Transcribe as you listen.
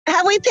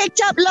we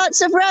picked up lots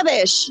of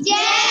rubbish?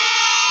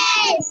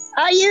 Yes!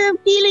 Are you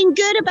feeling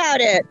good about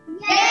it?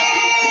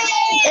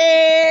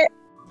 Yes!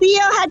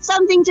 Theo had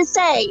something to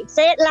say.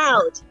 Say it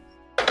loud.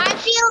 I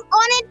feel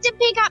honored to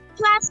pick up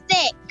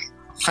plastic.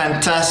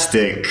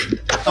 Fantastic.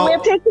 We're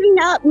picking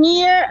up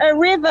near a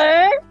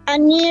river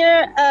and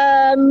near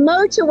a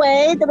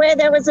motorway where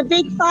there was a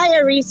big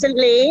fire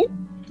recently.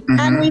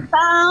 And we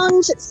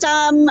found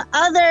some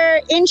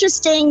other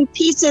interesting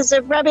pieces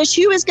of rubbish.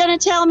 Who was going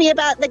to tell me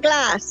about the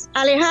glass?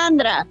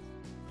 Alejandra.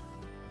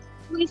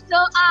 We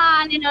saw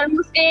an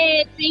enormous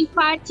drink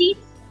party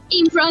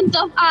in front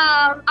of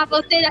a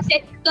poster that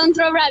said "Don't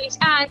throw rubbish."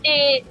 And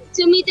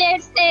 2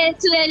 meters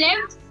to the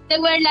left, there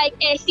were like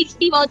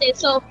 60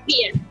 bottles of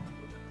beer.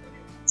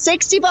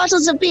 60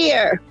 bottles of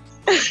beer.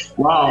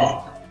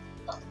 Wow.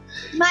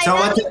 So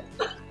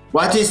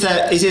what is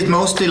it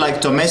mostly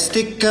like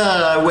domestic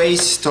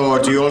waste, or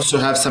do you also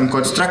have some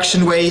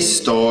construction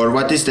waste, or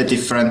what is the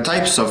different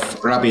types of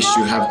rubbish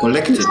you have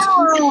collected?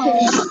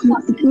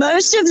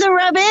 Most of the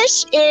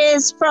rubbish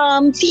is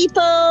from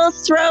people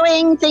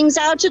throwing things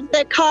out of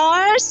their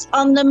cars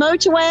on the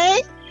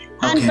motorway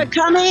and for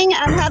coming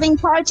and having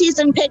parties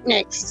and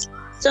picnics.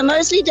 So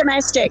mostly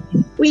domestic.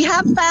 We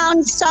have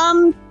found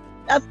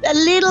a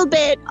little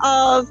bit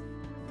of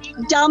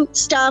dumped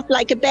stuff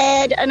like a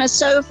bed and a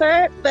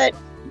sofa, but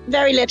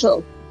very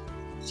little.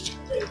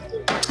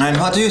 And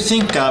what do you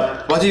think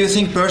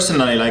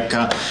personally, like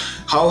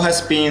how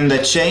has been the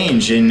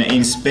change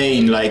in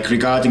Spain, like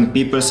regarding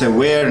people's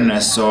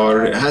awareness,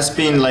 or has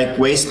been like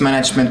waste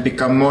management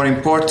become more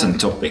important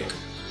topic?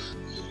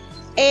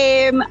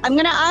 I'm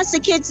going to ask the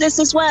kids this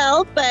as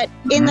well, but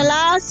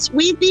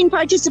we've been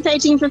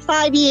participating for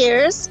 5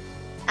 years,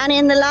 and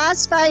in the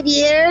last 5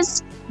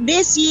 years,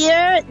 this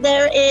year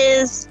there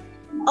is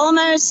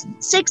almost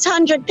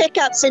 600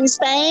 pickups in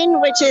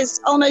Spain, which is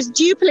almost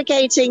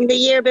duplicating the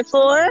year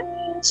before.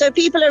 So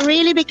people are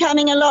really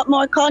becoming a lot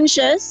more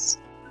conscious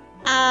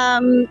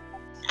and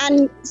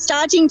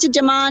starting to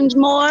demand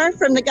more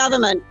from the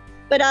government.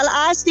 But I'll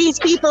ask these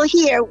people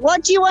here,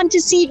 what do you want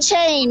to see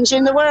change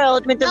in the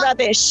world with the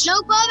rubbish?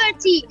 No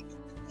poverty.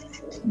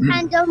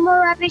 And no more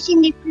rubbish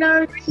in the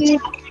floor we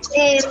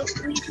can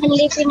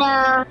live in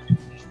a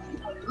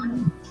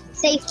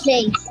safe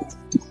place.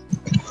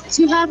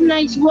 To have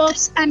nice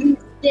walks and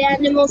the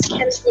animals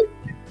can sleep.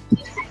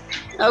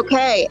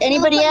 Okay,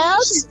 anybody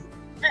else?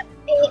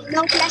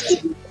 No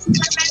plastic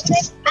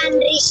and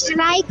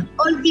recycle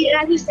all the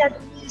rubbish that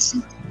we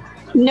see.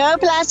 No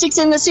plastics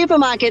in the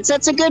supermarkets,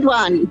 that's a good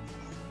one.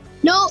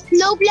 No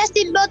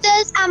plastic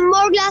bottles and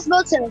more glass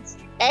bottles.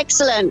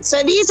 Excellent.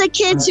 So these are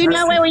kids who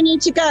know where we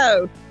need to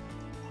go.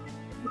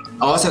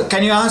 Also,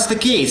 can you ask the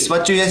kids,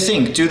 what do you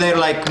think? Do they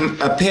like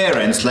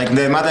parents, like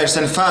their mothers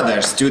and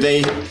fathers, do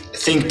they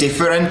think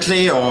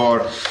differently,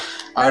 or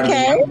are the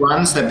young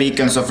ones the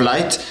beacons of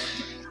light?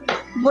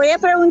 Voy a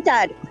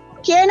preguntar,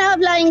 ¿quién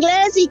habla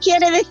inglés y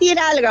quiere decir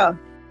algo?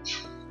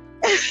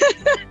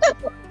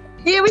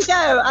 Here we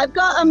go. I've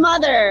got a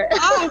mother.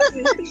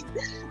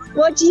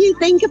 What do you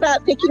think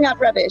about picking up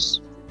rubbish?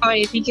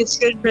 I think it's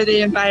good for the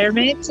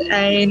environment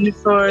and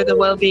for the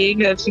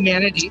well-being of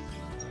humanity.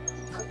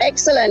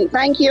 Excellent.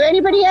 Thank you.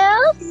 Anybody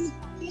else?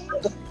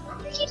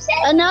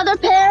 Another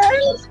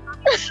parent?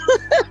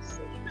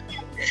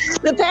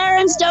 The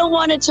parents don't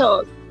want to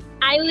talk.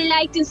 I would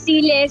like to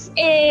see less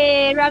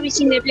rubbish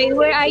in the place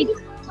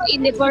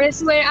in the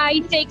forest where I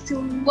take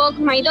to walk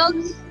my dog,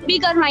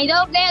 because my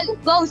dog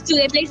goes to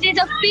the places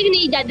of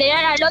picnic that there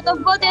are a lot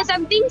of bottles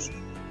and things,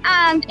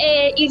 and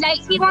it's like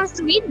he wants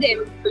to eat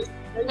them.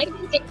 Like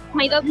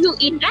my dog to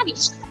eat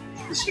rubbish.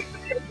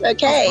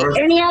 Okay.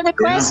 Any other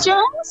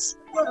questions?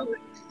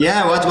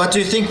 Yeah, what do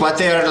you think?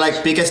 What are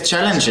like biggest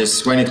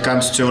challenges when it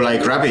comes to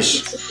like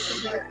rubbish?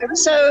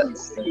 So,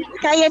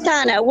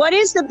 Cayetana, what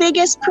is the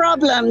biggest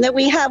problem that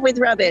we have with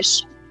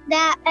rubbish?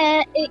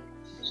 That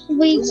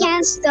we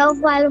can't stop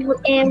while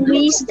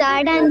we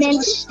start, and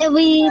then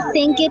we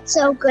think it's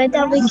so good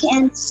that we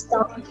can't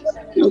stop.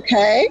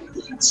 Okay.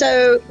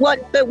 So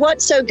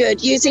what's so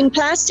good? Using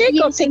plastic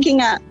or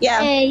picking up?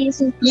 Yeah.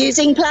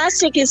 Using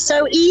plastic is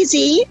so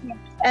easy,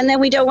 and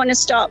then we don't want to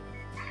stop.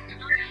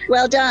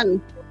 Well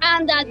done.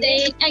 And that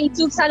it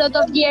took a lot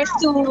of years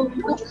to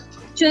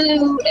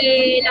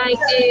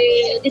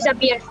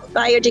disappear.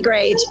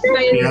 Biodegrade.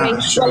 Yeah,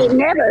 sure. Well, it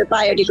never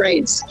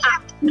biodegrades.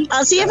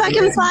 I'll see if I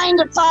can find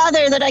a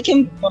father that I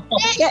can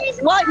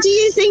get. What do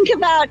you think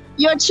about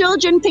your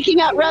children picking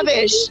up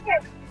rubbish?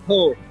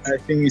 Oh, I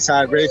think it's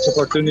a great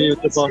opportunity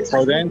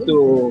for them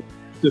to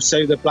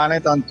save the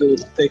planet and to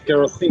take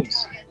care of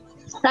things.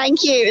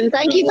 Thank you, and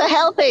thank you for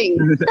helping.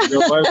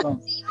 You're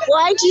welcome.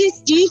 Why do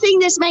you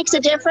think this makes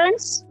a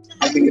difference?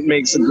 I think it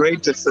makes a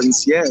great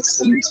difference,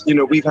 yes. And,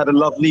 we've had a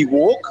lovely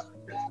walk,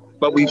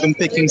 but we've been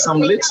picking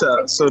some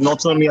litter. So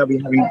not only are we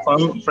having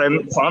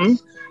fun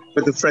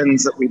with the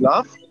friends that we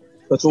love,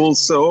 but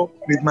also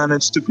we've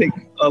managed to pick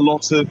a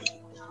lot of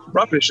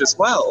rubbish as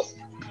well.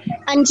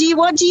 And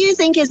what do you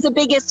think is the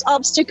biggest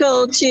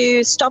obstacle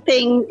to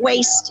stopping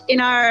waste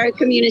in our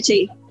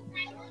community?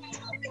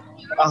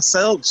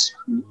 ourselves.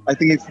 I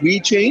think if we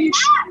change,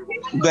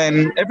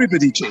 then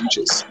everybody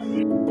changes.